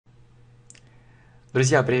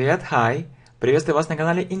Друзья, привет! Hi! Приветствую вас на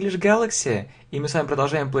канале English Galaxy, и мы с вами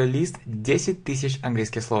продолжаем плейлист 10 тысяч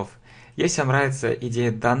английских слов. Если вам нравится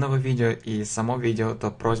идея данного видео и само видео, то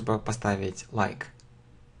просьба поставить лайк.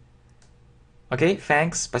 Окей,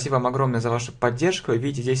 thanks. Спасибо вам огромное за вашу поддержку.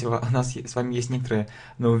 Видите, здесь у нас с вами есть некоторые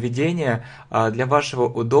нововведения. Для вашего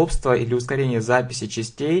удобства или ускорения записи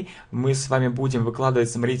частей мы с вами будем выкладывать,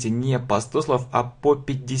 смотрите, не по 100 слов, а по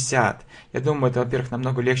 50. Я думаю, это, во-первых,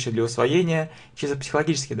 намного легче для усвоения, чисто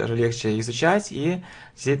психологически даже легче изучать, и,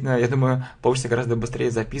 действительно, я думаю, получится гораздо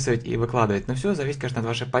быстрее записывать и выкладывать. Но все зависит, конечно, от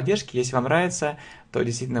вашей поддержки. Если вам нравится, то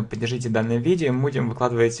действительно поддержите данное видео, мы будем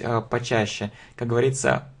выкладывать почаще. Как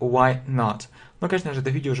говорится, why not? Но, конечно же, это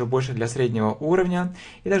видео уже больше для среднего уровня.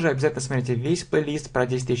 И также обязательно смотрите весь плейлист про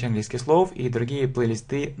 10 тысяч английских слов и другие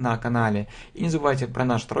плейлисты на канале. И не забывайте про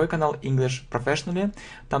наш второй канал English Professionally.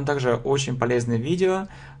 Там также очень полезные видео.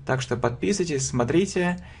 Так что подписывайтесь,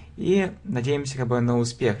 смотрите и надеемся на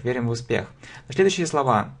успех, верим в успех. Следующие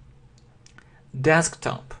слова.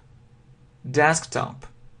 Desktop. Desktop.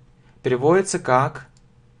 Переводится как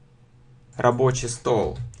рабочий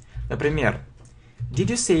стол. Например, Did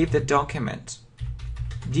you save the document?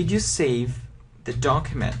 Did you save the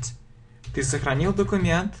document? Ты сохранил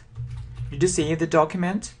документ? Did you save the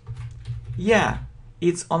document? Yeah,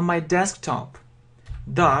 it's on my desktop.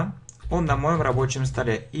 Да, он на моем рабочем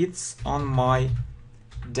столе. It's on my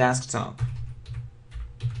desktop.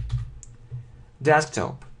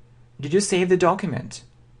 Desktop. Did you save the document?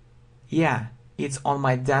 Yeah, it's on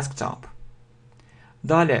my desktop.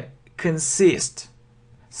 Далее, consist.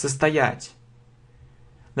 Состоять.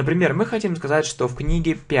 Например, мы хотим сказать, что в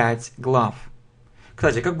книге 5 глав.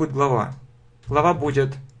 Кстати, как будет глава? Глава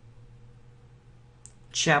будет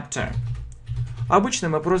chapter. Обычно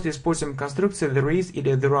мы просто используем конструкцию there is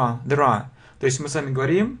или there are. То есть мы с вами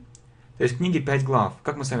говорим, то есть в книге 5 глав.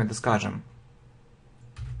 Как мы с вами это скажем?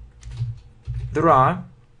 There are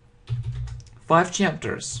 5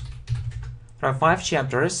 chapters. There are 5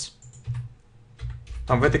 chapters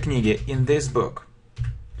в этой книге, in this book.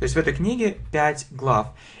 То есть в этой книге 5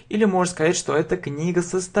 глав. Или можно сказать, что эта книга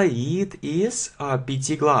состоит из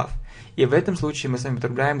 5 глав. И в этом случае мы с вами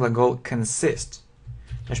употребляем глагол consist.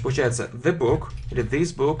 Значит, получается the book или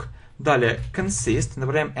this book. Далее consist,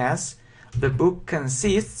 добавляем s. The book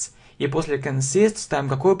consists. И после consist ставим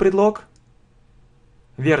какой предлог?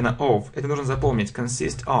 Верно, of. Это нужно запомнить.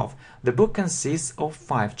 Consist of. The book consists of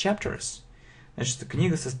 5 chapters. Значит,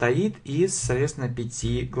 книга состоит из, соответственно,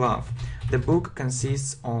 5 глав. The book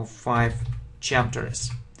consists of 5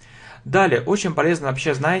 chapters. Далее, очень полезно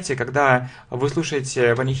вообще, знаете, когда вы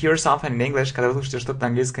слушаете, when you hear something in English, когда вы слушаете что-то на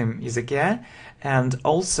английском языке, and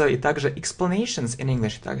also, и также explanations in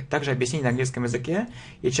English, также объяснения на английском языке,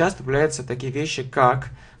 и часто появляются такие вещи,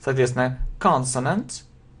 как, соответственно, consonant.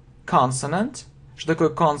 Consonant. Что такое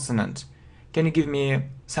consonant? Can you give me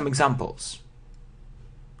some examples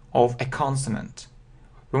of a consonant?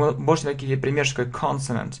 Вы можете найти какие-то примеры, что такое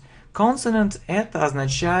consonant. Consonant это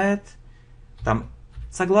означает там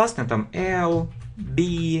согласные, там L,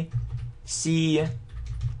 B, C,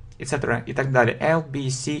 etc. и так далее. L, B,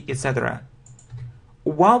 C, etc.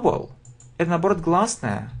 Vowel это наоборот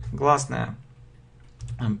гласная.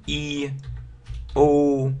 E,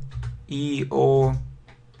 O, E, O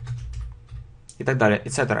и так далее,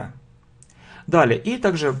 etc. Далее, и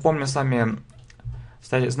также помним с вами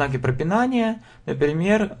знаки препинания.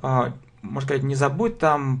 Например, можно сказать, не забудь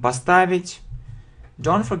там поставить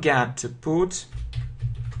don't forget to put,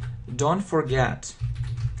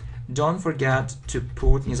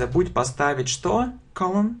 не забудь поставить что?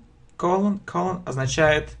 Colon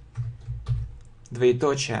означает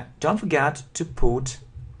двоеточие. Don't forget to put,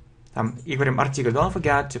 там, и говорим артикль, don't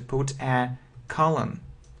forget to put a colon.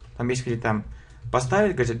 Там есть где там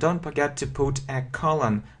поставить, говорите, don't forget to put a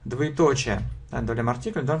colon, двоеточие. Добавляем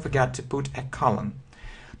артикль, don't forget to put a colon.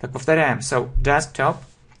 Так, повторяем. So, desktop.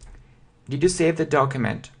 Did you save the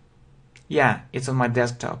document? Yeah, it's on my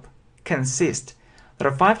desktop. Consist. There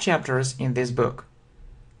are 5 chapters in this book.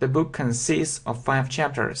 The book consists of 5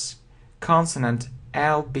 chapters. Consonant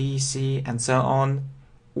L, B, C, and so on.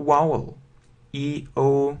 Vowel E,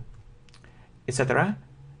 O, etc.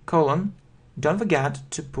 Colon. Don't forget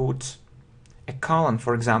to put a colon,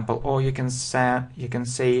 for example, or you can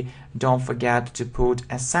say don't forget to put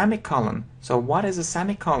a semicolon. So what is a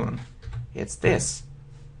semicolon? It's this.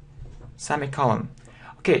 Semicolon.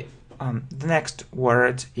 Okay, the next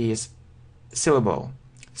word is syllable.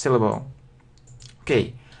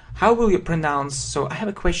 Okay, how will you pronounce? So I have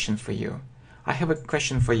a question for you.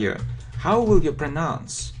 How will you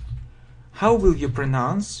pronounce?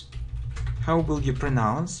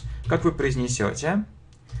 Как вы произнесете?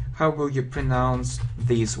 How will you pronounce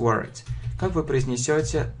this word? Как вы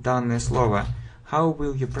произнесете данное слово? How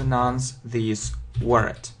will you pronounce this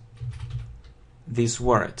word? This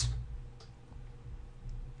word.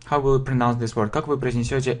 How will you pronounce this word? Как вы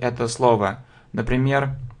произнесете это слово?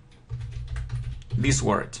 Например, this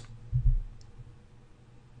word.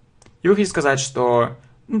 И вы хотите сказать, что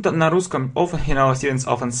на русском often, students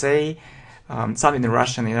often say something in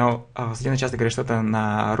Russian, студенты часто говорят что-то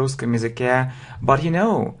на русском языке, but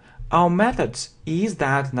our method is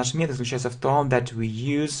that, наш метод заключается в том, that we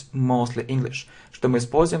use mostly English, что мы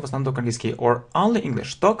используем в основном только английский, or only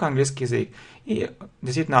English, только английский язык. И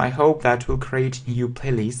действительно, I hope that we'll create new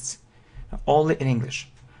playlists only in English.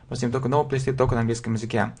 Посмотрим только новые плейлисты только на английском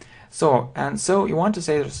языке. So you want to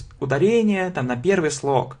say ударение там на первый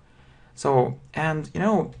слог. So,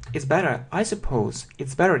 it's better, I suppose,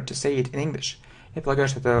 it's better to say it in English. Я полагаю,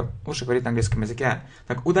 что это лучше говорить на английском языке.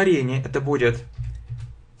 Так, ударение, это будет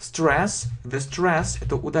stress, the stress,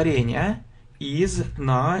 это ударение, is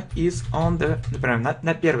on the, например,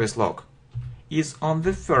 на первый слог. Is on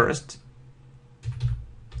the first.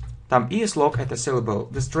 Там и слог это syllable.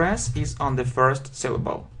 The stress is on the first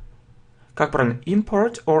syllable. Как правильно?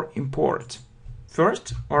 Import or import?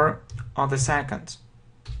 First or on the second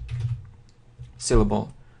syllable?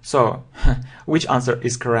 So, which answer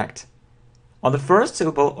is correct? On the first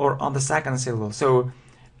syllable or on the second syllable? So,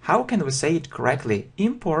 how can we say it correctly?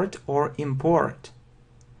 Import or import?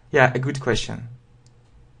 Yeah, a good question.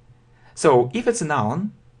 So, if it's a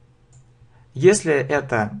noun, если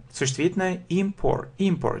это существительное,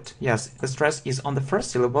 import. Yes, the stress is on the first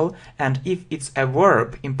syllable, and if it's a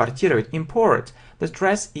verb, imporтировать, import, the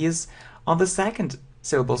stress is on the second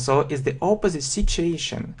syllable, so it's the opposite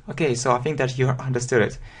situation. Okay, so I think that you understood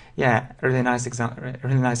it. Yeah, really nice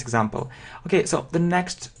example. Okay, so the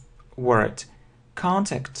next word,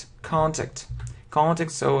 contact,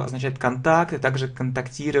 so означает контакт, и также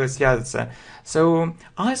контактировать, связаться. So,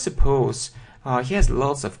 I suppose he has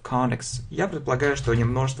lots of contacts. Я предполагаю, что у него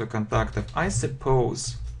множество контактов. I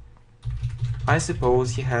suppose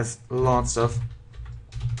he has lots of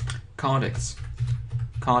contacts.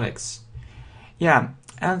 Yeah,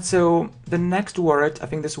 and so the next word, I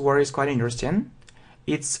think this word is quite interesting.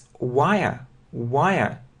 It's wire.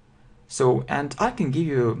 So, and I can give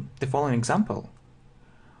you the following example.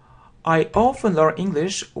 I often learn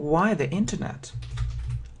English via the internet.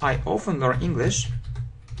 I often learn English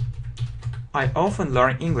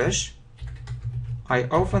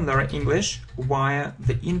via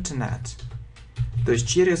the internet. То есть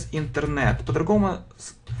через интернет. По-другому.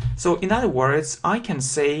 So, in other words, I can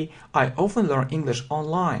say I often learn English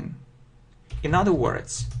online. In other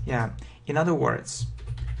words,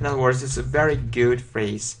 it's a very good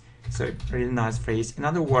phrase. So, a really nice phrase. In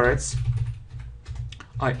other words,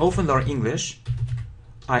 I often learn English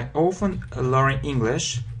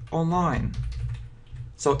online.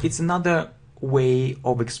 So, it's another way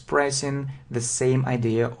of expressing the same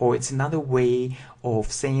idea, or it's another way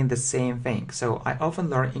of saying the same thing. So, I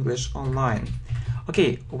often learn English online.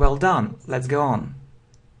 Okay, well done. Let's go on.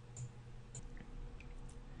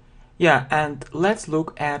 Yeah, and let's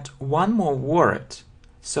look at one more word.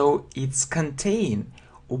 So, it's contain.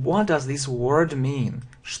 What does this word mean?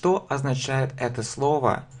 Что означает это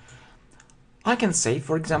слово? I can say,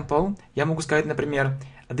 for example, я могу сказать, например,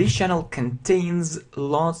 this channel contains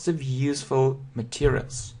lots of useful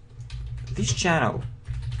materials. This channel,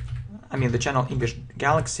 the channel English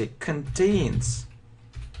Galaxy,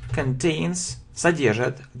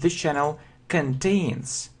 содержит. This channel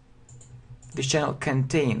contains.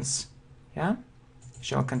 Yeah? This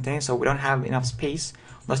channel contains, so we don't have enough space.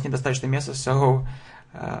 У нас недостаточно места, so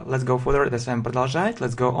let's go further. Давайте с вами продолжать.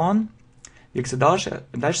 Let's go on. Двигаться дальше.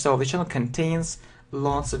 So the channel contains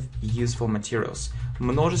lots of useful materials.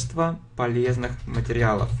 Множество полезных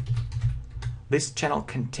материалов. This channel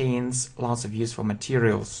contains lots of useful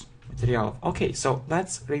materials. Okay, so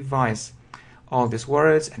let's revise all these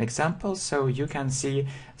words and examples so you can see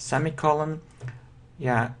semicolon,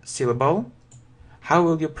 syllable. How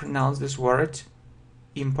will you pronounce this word?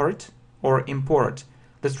 Import or import.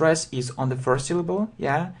 The stress is on the first syllable,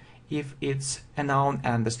 if it's a noun,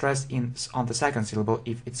 and the stress is on the second syllable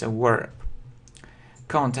if it's a verb.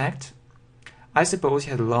 Contact. I suppose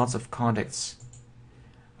he had lots of contacts.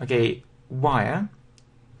 Okay, wire.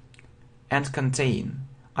 And contain.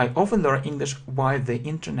 I often learn English via the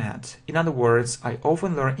internet. In other words, I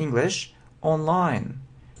often learn English online.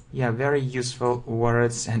 Yeah, very useful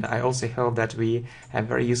words, and I also hope that we have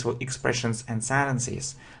very useful expressions and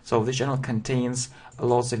sentences. So this channel contains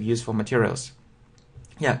lots of useful materials.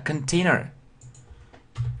 Yeah, container.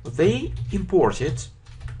 They imported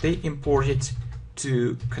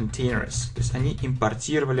two containers. То есть они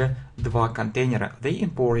импортировали два контейнера. They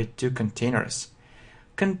imported two containers.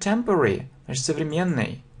 Contemporary, значит,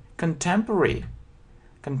 современный. Contemporary.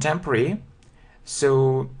 Contemporary.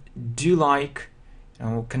 So, do you like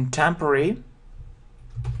contemporary?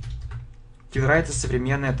 Тебе нравится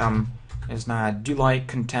современная там, не знаю, do you like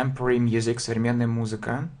contemporary music, современная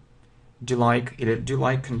музыка? Do you like, или do you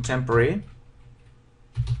like contemporary?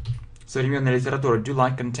 Современная литература. Do you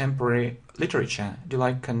like contemporary literature? Do you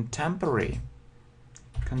like contemporary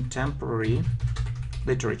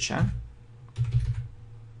literature?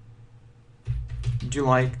 Do you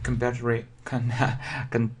like contemporary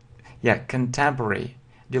contemporary?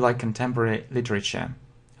 Do you like contemporary literature?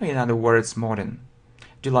 In other words, modern.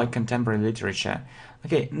 Do you like contemporary literature?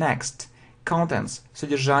 Okay, next. Contents.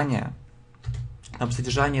 Содержание. Там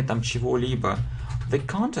содержание там чего-либо. The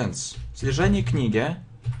contents. Содержание книги.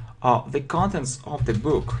 The contents of the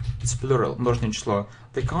book. It's plural, множественное число.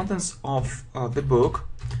 The contents of the book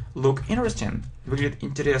look interesting. Выглядит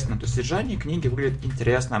интересно. То есть содержание книги выглядит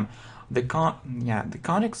интересным. The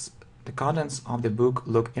contents of the book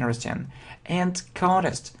look interesting. And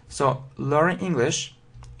context. So, learn English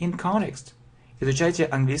in context. Изучайте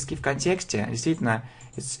английский в контексте. Действительно,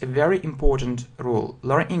 it's a very important rule.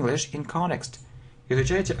 Learn English in context.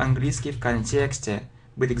 Изучайте английский в контексте.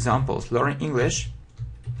 With examples. Learn English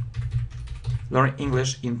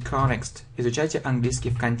in context. Изучайте английский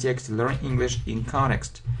в контексте. Learn English in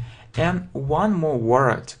context. And one more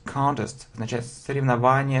word. Contest. Означает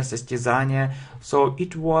соревнование, состязание. So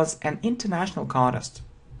it was an international contest.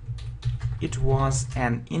 It was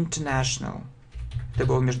an international. Это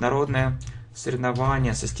было международное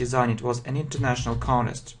соревнование, состязание. It was an international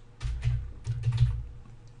contest.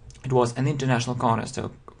 It was an international contest. A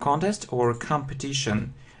contest or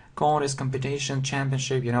competition. Contest, competition,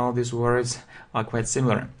 championship, you know, these words are quite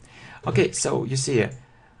similar. Okay, so you see,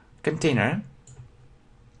 container.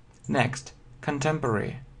 Next,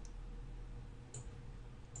 contemporary.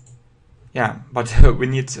 Yeah, but we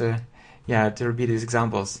need to repeat these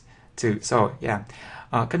examples too. So, yeah.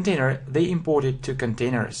 Container, they imported two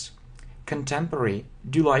containers. Contemporary,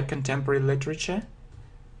 do you like contemporary literature?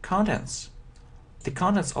 Contents. The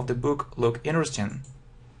contents of the book look interesting.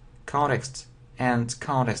 Context and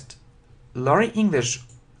context. Learn English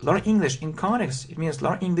in context. It means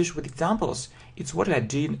learn English with examples. It's what I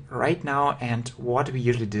did right now and what we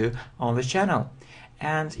usually do on the channel.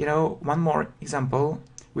 And, you know, one more example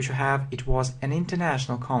which we have, it was an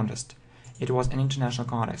international contest. It was an international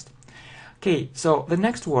contest. Okay, so the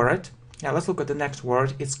next word, let's look at the next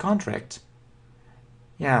word. It's contract.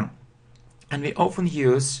 Yeah, and we often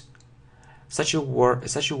use such a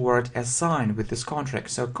word as sign with this contract.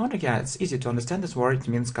 So contract, it's easy to understand this word. It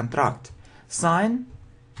means contract. Sign,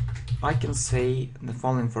 I can say the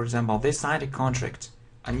following, for example, they signed a contract.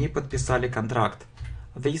 Они подписали контракт.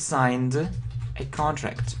 They signed a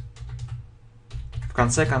contract. В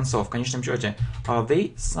конце концов, в конечном счете,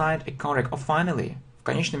 they signed a contract. Or finally, в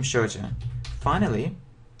конечном счете, finally,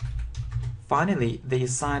 they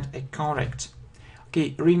signed a contract.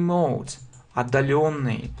 Okay, remote,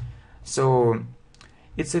 отдаленный. So,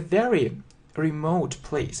 it's a very remote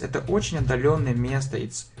place. Это очень отдаленное место.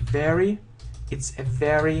 It's a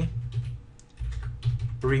very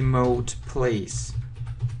remote place.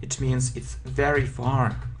 It means it's very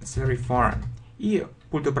far. It's very far. И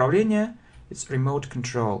пульт управления, it's remote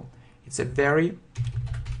control. It's a very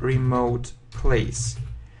remote place.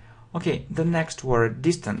 Okay, the next word,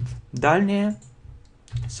 distant. Дальнее.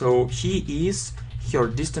 So, he is her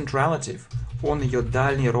distant relative. Он ее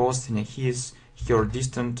дальний родственник. He is her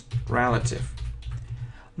distant relative.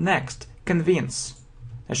 Next, convince.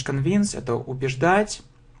 Значит, convince – это убеждать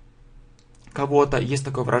кого-то. Есть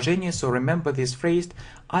такое выражение. So remember this phrase.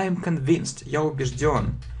 I am convinced. Я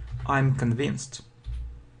убежден. I'm convinced.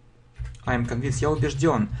 I'm convinced. Я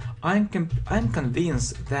убежден. I'm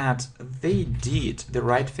convinced that they did the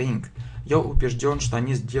right thing. Я убежден, что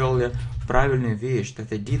они сделали правильную вещь. That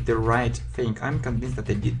they did the right thing. I'm convinced that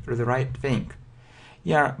they did the right thing.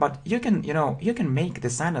 Yeah, but you can make the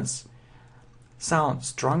sentence sound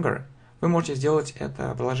stronger. Вы можете сделать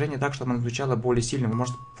это предложение так, чтобы оно звучало более сильно. Вы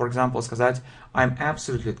можете, for example, сказать I'm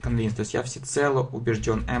absolutely convinced. То есть я всецело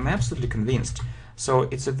убежден. I'm absolutely convinced. So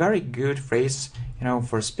it's a very good phrase,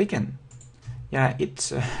 for speaking. Yeah,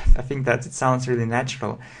 I think that it sounds really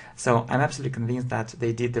natural. So I'm absolutely convinced that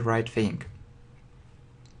they did the right thing.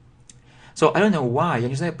 So I don't know why, я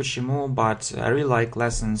не знаю почему, but I really like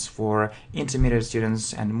lessons for intermediate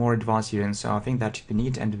students and more advanced students. So I think that we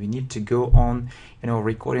need to go on,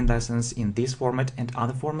 recording lessons in this format and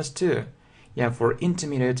other formats too. yeah, for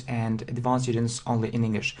intermediate and advanced students only in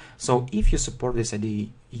English. So if you support this idea,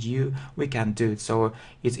 we can do it. So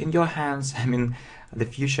it's in your hands, I mean, the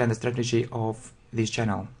future and the strategy of this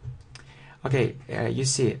channel. Okay, you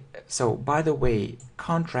see, so by the way,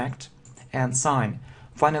 contract and sign.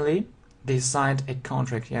 Finally, they signed a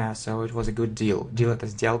contract, yeah, so it was a good deal. Deal это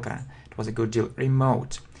сделка. It was a good deal.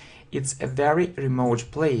 Remote. It's a very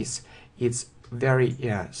remote place. It's very,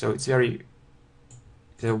 yeah, so it's very,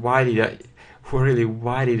 so why did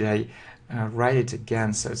I write it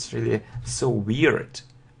again? So it's really so weird.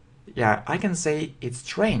 Yeah, I can say it's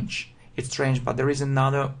strange. It's strange, but there is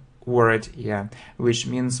another word, yeah, which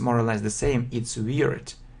means more or less the same. It's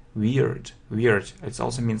weird. Weird. It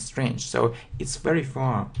also means strange. So it's very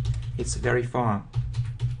far. It's very far.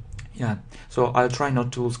 Yeah, so I'll try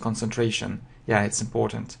not to lose concentration. Yeah, it's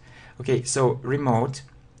important. Okay, so remote.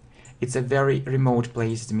 It's a very remote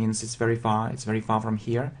place. It means it's very far. It's very far from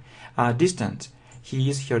here. Distant. He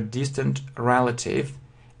is her distant relative.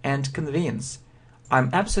 And convince. I'm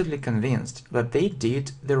absolutely convinced that they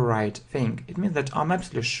did the right thing. It means that I'm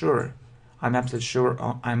absolutely sure. I'm absolutely sure,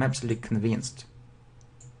 or I'm absolutely convinced.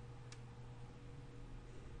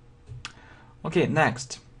 Okay,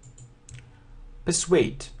 next.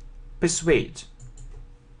 Persuade. Persuade.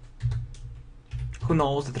 Who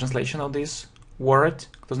knows the translation of this word?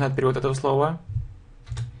 Кто знает перевод этого слова?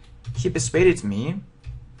 He persuaded me.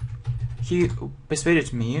 He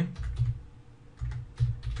persuaded me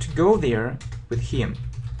to go there with him.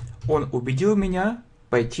 Он убедил меня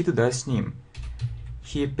пойти туда с ним.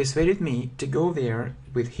 He persuaded me to go there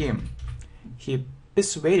with him. He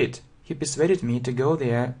persuaded me to go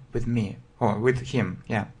there with me. Oh, with him,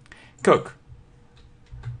 yeah. Cook.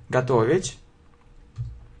 Готовить.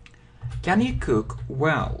 Can you cook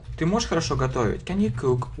well? Ты можешь хорошо готовить? Can you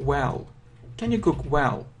cook well? Can you cook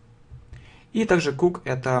well? И также cook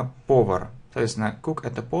это повар. Соответственно, cook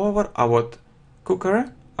это повар, а вот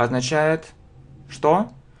cooker означает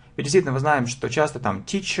что? Ведь действительно мы знаем, что часто там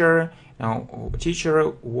teacher,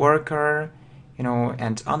 teacher, worker,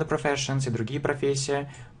 and other professions и другие профессии,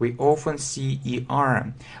 we often see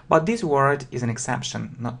ER. But this word is an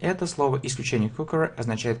exception. Но это слово исключение. Cooker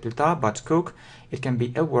означает плита, but cook, it can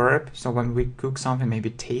be a verb, so when we cook something maybe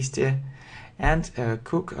tasty, and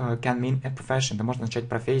cook can mean a profession, это может означать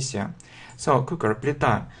профессию. So, cooker,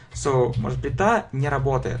 плита. So, может, плита не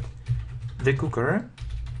работает. The cooker,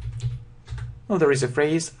 well, there is a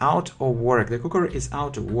phrase out of work. The cooker is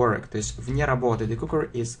out of work. То есть вне работы. The cooker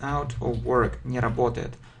is out of work. Не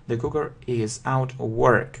работает. The cooker is out of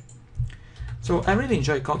work. So I really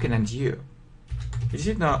enjoy cooking, and you. Я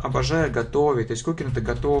действительно обожаю готовить. То есть cooking это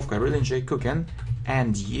готовка. I really enjoy cooking,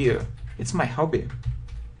 and you. It's my hobby.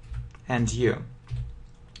 And you.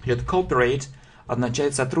 Идет cooperate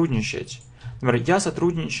означает сотрудничать. Например, я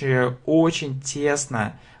сотрудничаю очень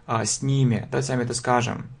тесно с ними. Давайте сами это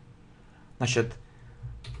скажем. Значит,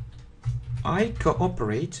 I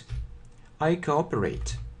cooperate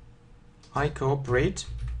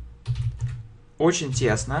очень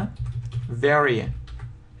тесно, very,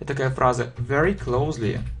 это такая фраза, very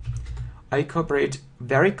closely, I cooperate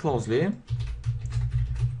very closely,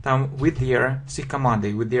 там with their, с их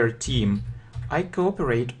командой, with their team, I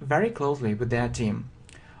cooperate very closely with their team.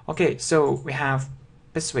 Okay, so we have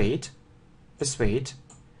persuade,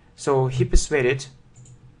 so he persuaded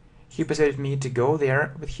me to go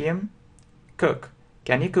there with him. Cook.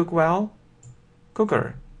 Can you cook well?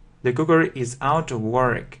 Cooker. The cooker is out of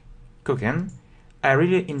work. Cooking. I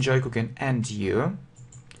really enjoy cooking, and you?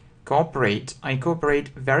 Cooperate. I cooperate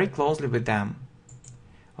very closely with them.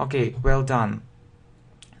 Okay, well done.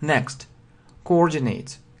 Next.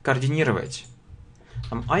 Coordinate. Координировать.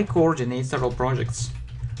 I coordinate several projects.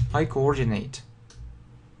 I coordinate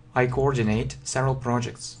several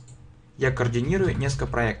projects. Я координирую несколько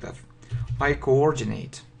проектов. I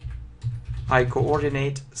coordinate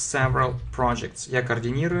several projects. Я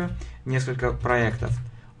координирую несколько проектов.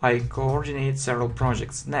 I coordinate several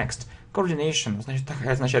projects. Next. Coordination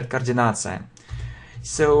означает координация.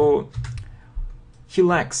 So, he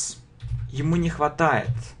lacks. Ему не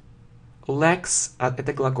хватает. Lacks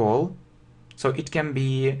это глагол. So, it can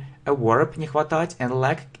be a verb, не хватать, and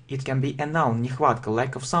lack, it can be a noun, нехватка,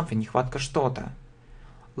 lack of something, нехватка что-то.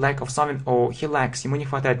 Lack of something, or he lacks, ему не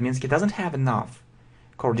хватает, means he doesn't have enough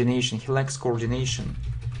coordination, he lacks coordination.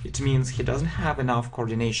 It means he doesn't have enough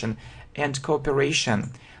coordination. And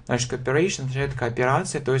cooperation. Значит, cooperation означает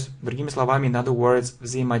кооперация, то есть, другими словами, in other words,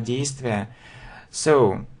 взаимодействие.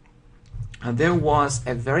 So, there was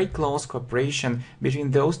a very close cooperation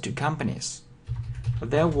between those two companies.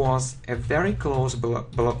 There was a very close,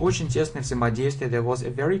 было очень тесное взаимодействие, there was a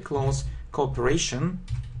very close cooperation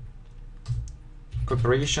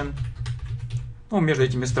cooperation, ну, между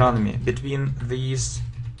этими странами, between these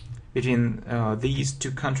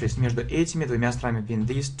two countries, между этими двумя странами, between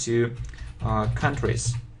these two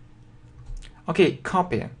countries. Okay,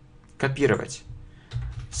 copy, копировать.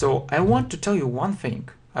 So I want to tell you one thing.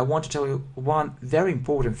 I want to tell you one very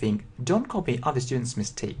important thing. Don't copy other students'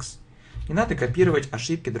 mistakes. Не надо копировать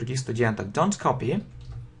ошибки других студентов. Don't copy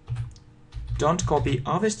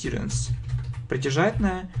other students.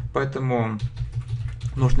 Притяжательное, поэтому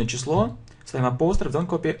нужное число. Ставим апостроф. Don't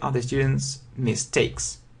copy other students'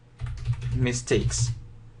 mistakes.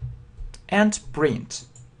 And print.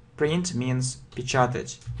 Print means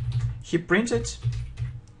печатать. He printed.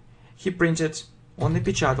 Он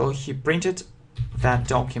напечатал. He printed that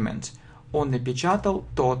document. Он напечатал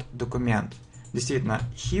тот документ. Действительно,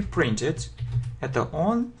 he printed. Это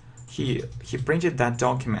он. He printed that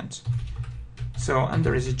document. So, and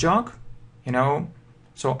there is a joke, you know.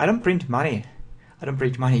 So, I don't print money.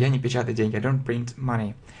 Я не печатаю деньги. I don't print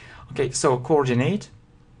money. Okay, so coordinate.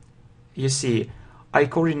 You see, I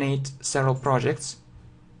coordinate several projects.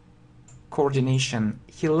 Coordination.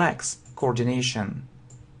 He lacks coordination.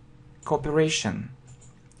 Cooperation.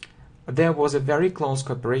 There was a very close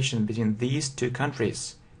cooperation between these two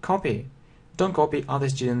countries. Copy. Don't copy other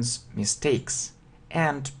students' mistakes.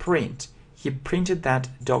 And print. He printed that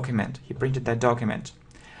document.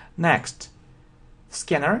 Next,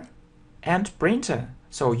 scanner and printer.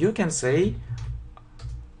 So you can say,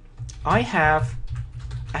 I have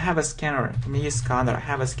a scanner. У меня есть сканер. I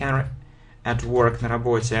have a scanner at work, на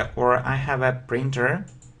работе. Or I have a printer.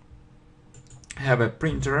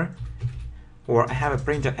 Or I have a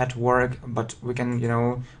printer at work, but we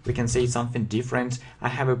can say something different. I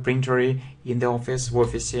have a printer in the office. В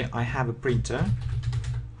офисе. I have a printer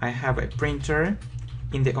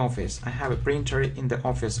in the office. I have a printer in the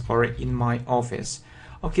office or in my office.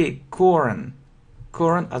 Okay, corn.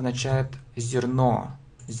 Corn означает зерно.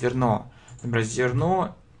 Например,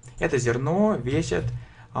 зерно. Это зерно весит.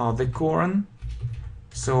 The corn.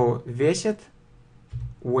 So весит.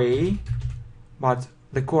 Weigh. But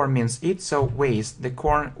the corn means it, so weighs. The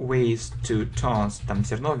corn weighs 2 tons. Там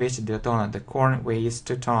зерно весит 2 тонны. The corn weighs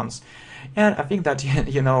 2 tons. And I think that,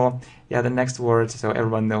 the next word, so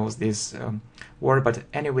everyone knows this word, but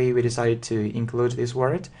anyway, we decided to include this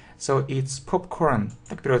word. So it's popcorn.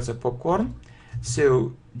 Так берется popcorn.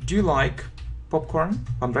 So, do you like popcorn?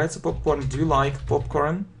 Вам нравится popcorn? Do you like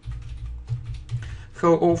popcorn?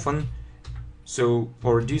 How often? So,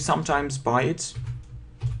 or do you sometimes buy it?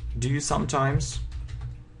 Do you sometimes?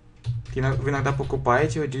 Вы иногда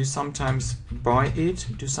покупаете? Do you sometimes buy it?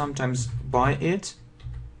 Do you sometimes buy it?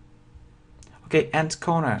 Okay, and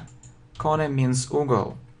corner. Corner means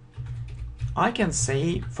угол. I can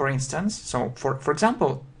say, for instance, so for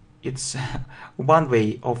example, it's one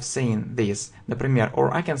way of saying this, например,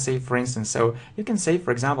 or I can say, for instance, so you can say,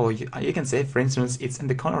 for example, you can say, for instance, it's in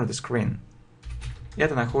the corner of the screen.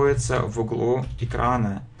 Это находится в углу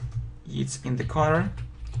экрана. It's in the corner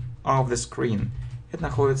of the screen. Это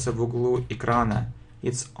находится в углу экрана.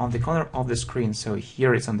 It's on the corner of the screen, so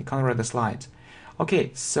here it's on the corner of the slide.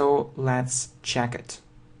 Okay, so let's check it.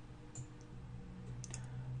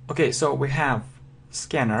 Okay, so we have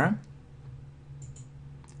scanner.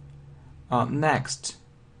 Next,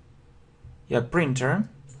 printer.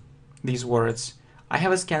 These words. I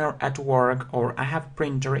have a scanner at work, or I have a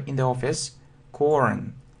printer in the office.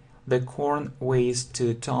 Corn. The corn weighs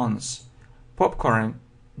 2 tons. Popcorn.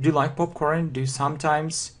 Do you like popcorn? Do you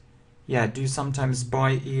sometimes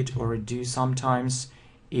buy it, or do you sometimes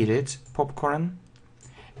eat it? Popcorn.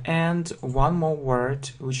 And one more word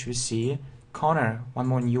which we see, corner. One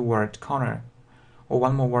more new word, corner. Or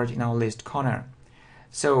one more word in our list, corner.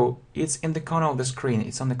 So it's in the corner of the screen.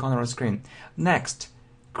 It's on the corner of the screen. Next,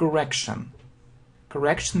 correction.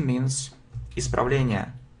 Correction means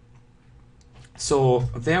исправление. So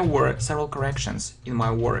there were several corrections in my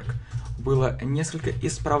work. Было несколько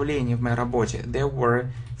исправлений в моей работе. There were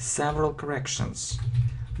several corrections.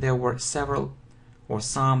 There were some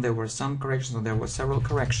corrections, or there were several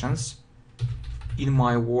corrections in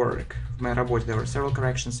my work. В моей работе. There were several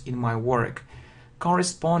corrections in my work.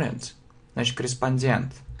 Correspondent. Значит,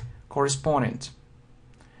 корреспондент. Correspondent.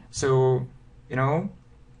 So,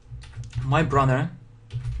 my brother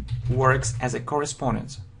works as a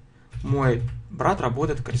correspondent. Мой брат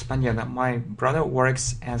работает корреспондентом. My brother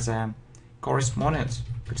works as a correspondent.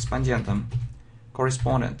 Корреспондентом.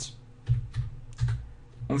 Correspondent.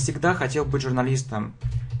 Он всегда хотел быть журналистом.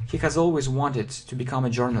 He has always wanted to become a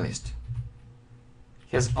journalist.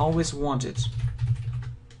 He has always wanted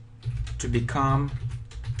to become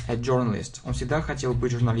a journalist. Он всегда хотел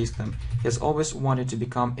быть журналистом. He has always wanted to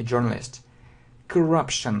become a journalist.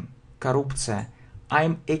 Corruption. Коррупция.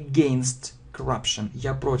 I'm against corruption.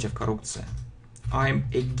 Я против коррупции. I'm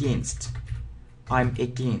against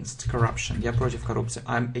corruption. Я против коррупции.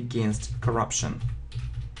 I'm against corruption.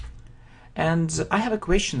 And I have a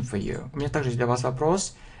question for you. У меня также для вас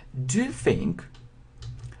вопрос. Do you think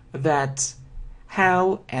that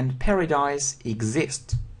hell and paradise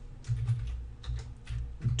exist?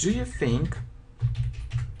 Do you think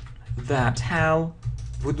that hell...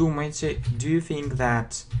 Вы думаете, do you think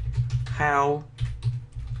that hell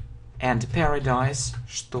and paradise,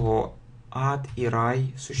 что ад и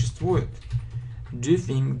рай существуют? Do you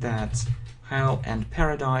think that hell and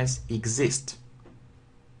paradise exist?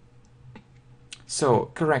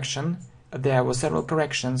 So, correction. There were several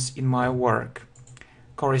corrections in my work.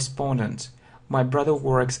 Correspondent. My brother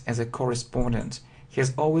works as a correspondent. He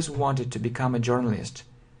has always wanted to become a journalist.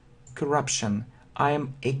 Corruption. I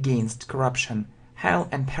am against corruption. Hell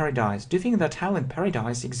and paradise. Do you think that hell and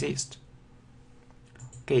paradise exist?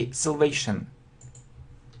 Okay, salvation.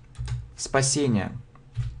 Спасение.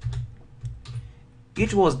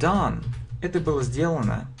 It was done. Это было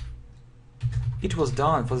сделано. It was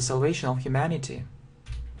done for the salvation of humanity.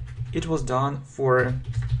 It was done for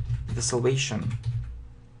the salvation.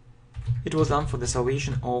 It was done for the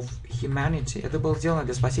salvation of humanity. Это было сделано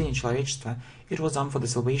для спасения человечества. It was done for the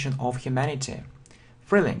salvation of humanity.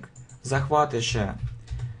 Thrilling. Захватывающая.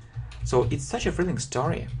 So, it's such a thrilling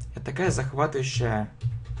story. Это такая захватывающая...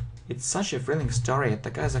 It's such a thrilling story. Это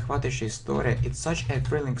такая захватывающая история. It's such a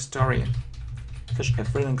thrilling story. Such a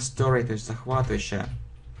thrilling story, то есть захватывающая.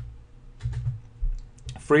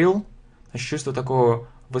 Thrill, чувство такого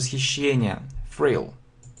восхищения. Thrill.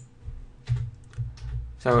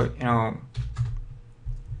 So, you know,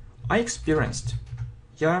 I experienced.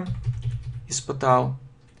 Я испытал.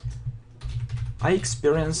 I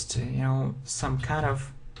experienced, you know, some kind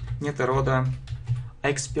of некоторого рода. I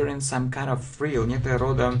experienced some kind of thrill, некоторого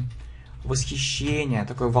рода восхищение,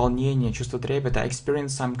 такое волнение, чувство трепета. I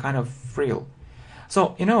experienced some kind of thrill.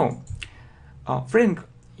 So, you know, thrilling,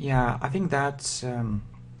 yeah, I think that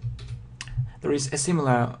there is a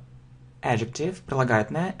similar adjective,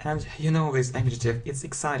 прилагательное, and you know this adjective, it's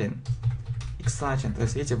exciting. Exciting, то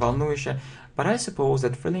есть, видите, волнующе. But I suppose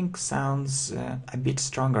that thrilling sounds a bit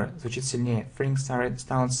stronger, звучит сильнее. Thrilling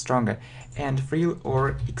sounds stronger. And thrill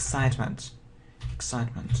or excitement.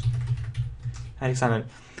 Excitement. Alexander.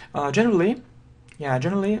 Generally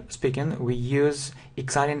speaking, we use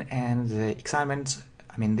exciting and excitement.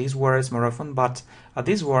 I mean, these words more often, but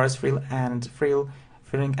these words, thrilling and thrill,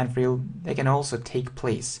 they can also take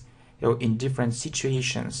place, you know, in different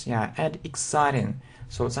situations. Yeah, and exciting.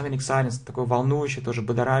 So something exciting, такое волнующее, тоже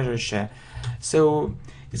будоражащее. So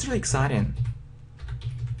it's really exciting.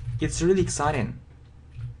 It's really exciting.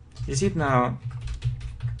 Действительно,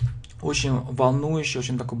 очень волнующее,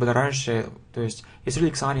 очень такое будоражащее. То есть, it's really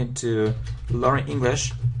exciting to learn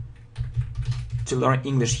English. To learn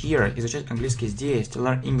English here. Изучать английский здесь. To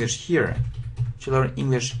learn English here. To learn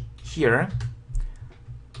English here.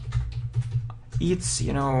 It's,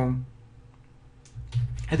 you know,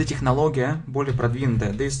 эта технология более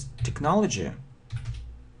продвинутая. This technology,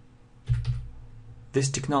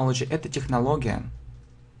 эта технология.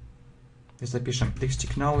 Здесь запишем. This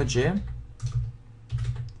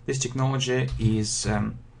technology is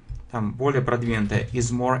там более продвинутая.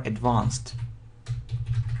 Is more advanced.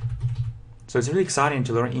 So it's really exciting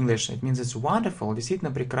to learn English. It means it's wonderful. Действительно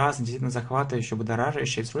прекрасно, действительно захватывающе,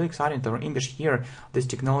 будоражащее. It's really exciting to learn English here. This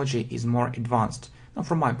technology is more advanced. No,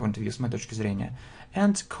 from my point of view, с моей точки зрения.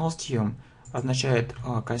 And costume означает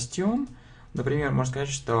костюм. Например, можно сказать,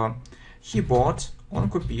 что he bought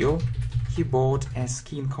a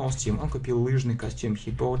skiing costume. Он купил лыжный костюм.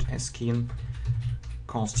 He bought a skiing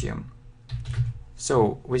costume.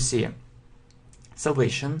 So, we see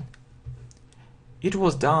salvation. It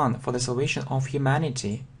was done for the salvation of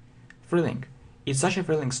humanity. Thrilling. It's such a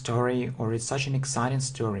thrilling story, or it's such an exciting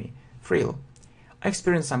story. Thrill. I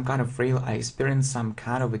experienced some kind of thrill. I experienced some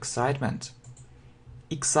kind of excitement.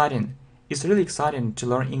 Exciting. It's really exciting to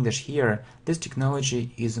learn English here. This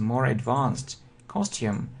technology is more advanced.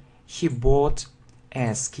 Costume. He bought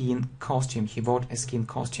a skiing costume. He bought a skiing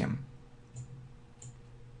costume.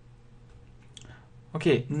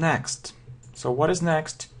 Okay, next. So what is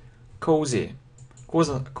next? Cozy.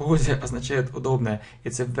 Cozy означает удобное.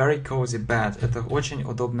 It's a very cozy bed. Это очень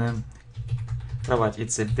удобная кровать.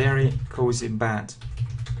 It's a very cozy bed.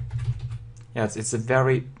 Yes, it's a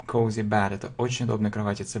very cozy bed. Это очень удобная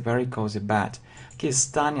кровать. It's a very cozy bed. Okay,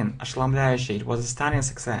 stunning, ошеломляющий. It was a stunning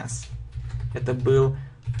success. Это был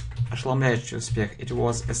ошеломляющий успех. It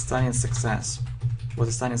was a stunning success. It was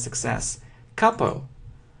a stunning success. Couple.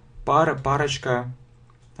 парочка,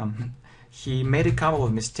 там, he made a couple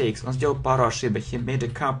of mistakes. Он сделал пару ошибок. He made a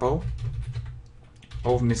couple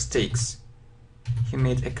of mistakes. He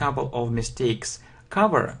made a couple of mistakes.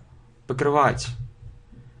 Cover, покрывать.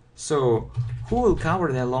 So, who will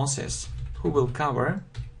cover their losses? Who will cover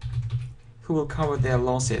their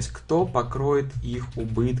losses? Кто покроет их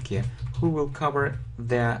убытки? Who will cover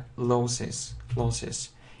their losses?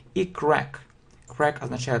 И crack. Crack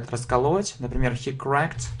означает расколоть. Например, he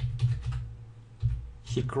cracked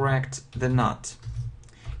the nut.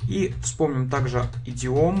 И вспомним также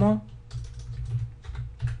идиому.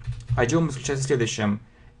 А идиома заключается в следующем.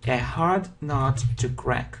 A hard nut to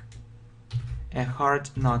crack. A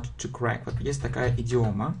hard nut to crack. Вот есть такая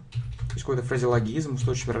идиома. То есть какой-то фразеологизм,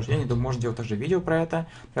 устойчивое выражение. Думаю, можно делать также видео про это.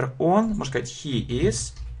 Например, он, можно сказать, he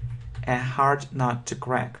is a hard nut to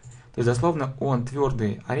crack. То есть, дословно, он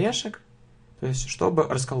твердый орешек, то есть, чтобы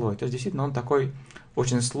расколоть. То есть, действительно, он такой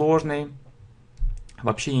очень сложный в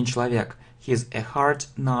общении человек. He is a hard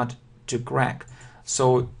nut to crack.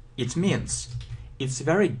 So, it means it's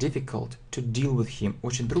very difficult to deal with him.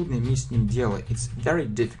 Очень трудно иметь с ним дело. It's very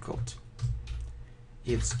difficult.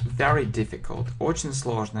 It's very difficult. Очень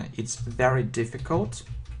сложно. It's very difficult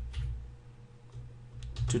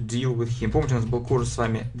to deal with him. Помните, у нас был курс с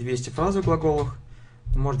вами 200 фразовых глаголов.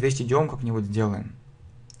 Может, 200 идиом как-нибудь сделаем.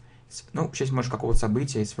 Ну, в честь, может, какого-то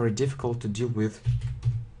события. It's very difficult to deal with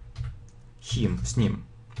him. С ним.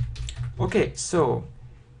 Okay, so,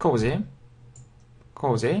 cozy.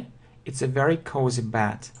 Cozy. It's a very cozy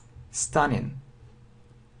bed. Stunning.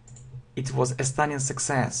 It was a stunning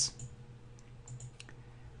success.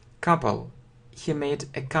 Couple. He made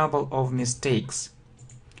a couple of mistakes.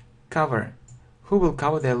 Cover. Who will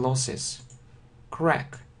cover their losses?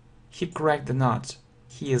 Crack. He cracked the nut.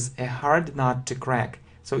 He is a hard nut to crack.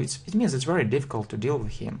 So it means it's very difficult to deal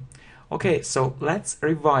with him. Okay, so let's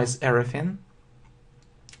revise everything.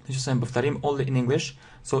 Just повторим only in English.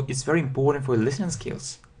 So it's very important for your listening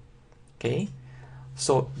skills. Okay?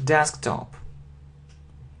 So, desktop.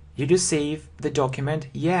 Did you save the document?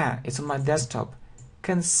 Yeah, it's on my desktop.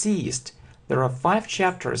 Consist. There are 5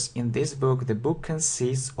 chapters in this book. The book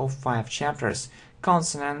consists of 5 chapters.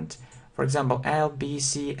 Consonant, for example, L, B,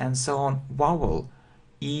 C, and so on. Vowel,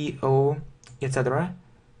 E, O, etc.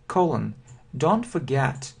 Colon. Don't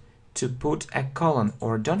forget to put a colon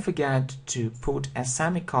or don't forget to put a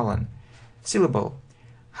semicolon. Syllable.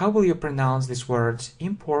 How will you pronounce these words?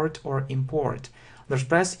 Import or import? The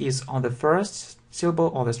stress is on the first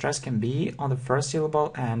syllable, or the stress can be on the first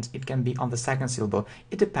syllable and it can be on the second syllable.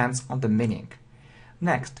 It depends on the meaning.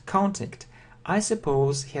 Next, contact. I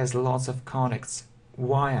suppose he has lots of contacts.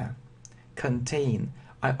 Wire. Contain.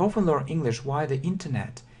 I often learn English via the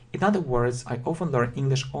internet. In other words, I often learn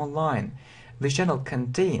English online. This channel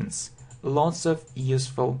contains lots of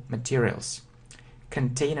useful materials.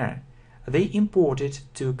 Container. They imported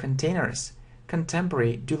 2 containers.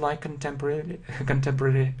 Contemporary. Do you like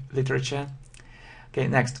contemporary literature? Okay,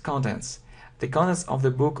 next, contents. The contents of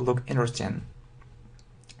the book look interesting.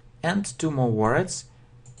 And 2 more words.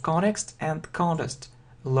 Context and contest.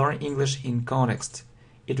 Learn English in context.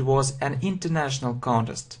 It was an international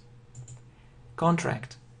contest.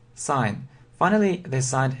 Contract. Sign. Finally, they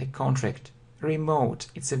signed a contract. Remote.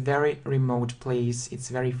 It's a very remote place. It's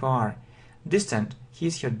very far. Distant.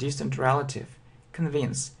 He's your distant relative.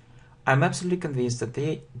 Convince. I'm absolutely convinced that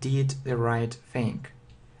they did the right thing.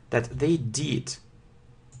 That they did.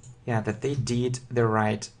 Yeah, that they did the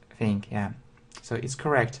right thing. Yeah. So it's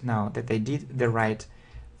correct now that they did the right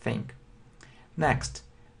thing. Next.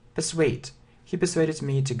 Persuade. He persuaded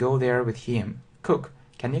me to go there with him. Cook.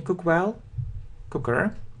 Can you cook well?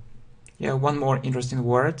 Cooker. Yeah, one more interesting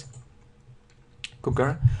word.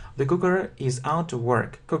 Cooker. The cooker is out to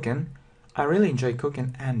work. Cooking. I really enjoy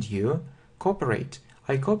cooking, and you? Cooperate.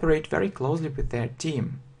 I cooperate very closely with their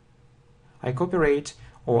team. I cooperate,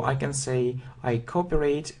 or I can say, I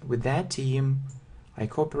cooperate with their team. I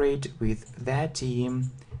cooperate with their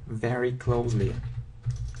team very closely.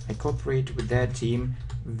 I cooperate with their team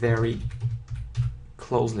very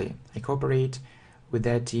closely. I cooperate with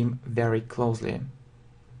their team very closely.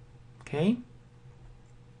 Okay?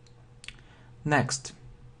 Next.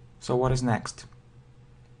 So what is next?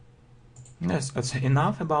 Yes, that's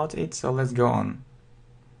enough about it, so let's go on.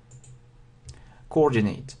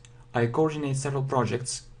 Coordinate. I coordinate several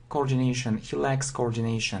projects. Coordination. He lacks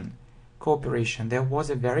coordination. Cooperation. There was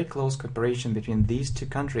a very close cooperation between these 2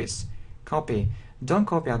 countries. Copy. Don't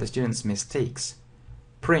copy other students' mistakes.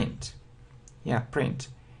 Print. Yeah, print.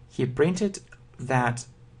 He printed that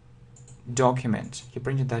document. He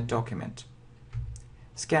printed that document.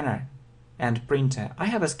 Scanner and printer. I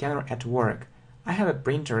have a scanner at work. I have a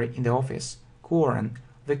printer in the office. Corn.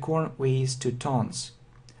 The corn weighs 2 tons.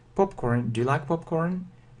 Popcorn. Do you like popcorn?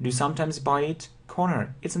 Do you sometimes buy it?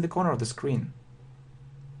 Corner. It's in the corner of the screen.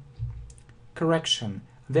 Correction.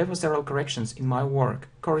 There were several corrections in my work.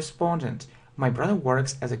 Correspondent. My brother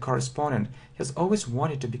works as a correspondent. He has always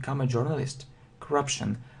wanted to become a journalist.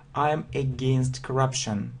 Corruption. I am against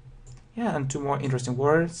corruption. Yeah, and 2 more interesting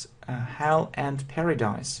words, hell and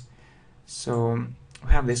paradise. So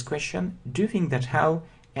we have this question. Do you think that hell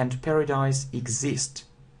and paradise exist?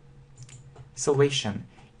 Salvation.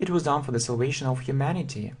 It was done for the salvation of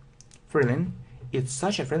humanity. Thrilling. It's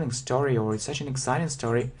such a thrilling story, or it's such an exciting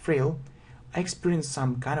story. Thrill. I experienced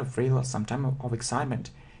some kind of thrill or some time of excitement.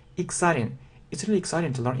 Exciting. It's really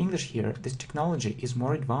exciting to learn English here. This technology is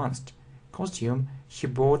more advanced. Costume. He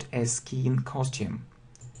bought a skiing costume.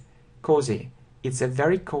 Cozy. It's a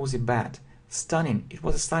very cozy bed. Stunning. It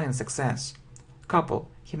was a stunning success. Couple.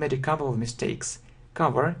 He made a couple of mistakes.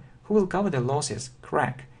 Cover. Who will cover the losses?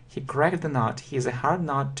 Crack. He cracked the nut. He is a hard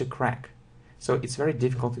nut to crack. So it's very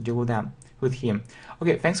difficult to deal with them, with him.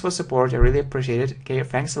 Okay, thanks for support. I really appreciate it. Okay,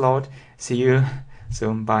 thanks a lot. See you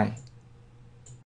soon. Bye.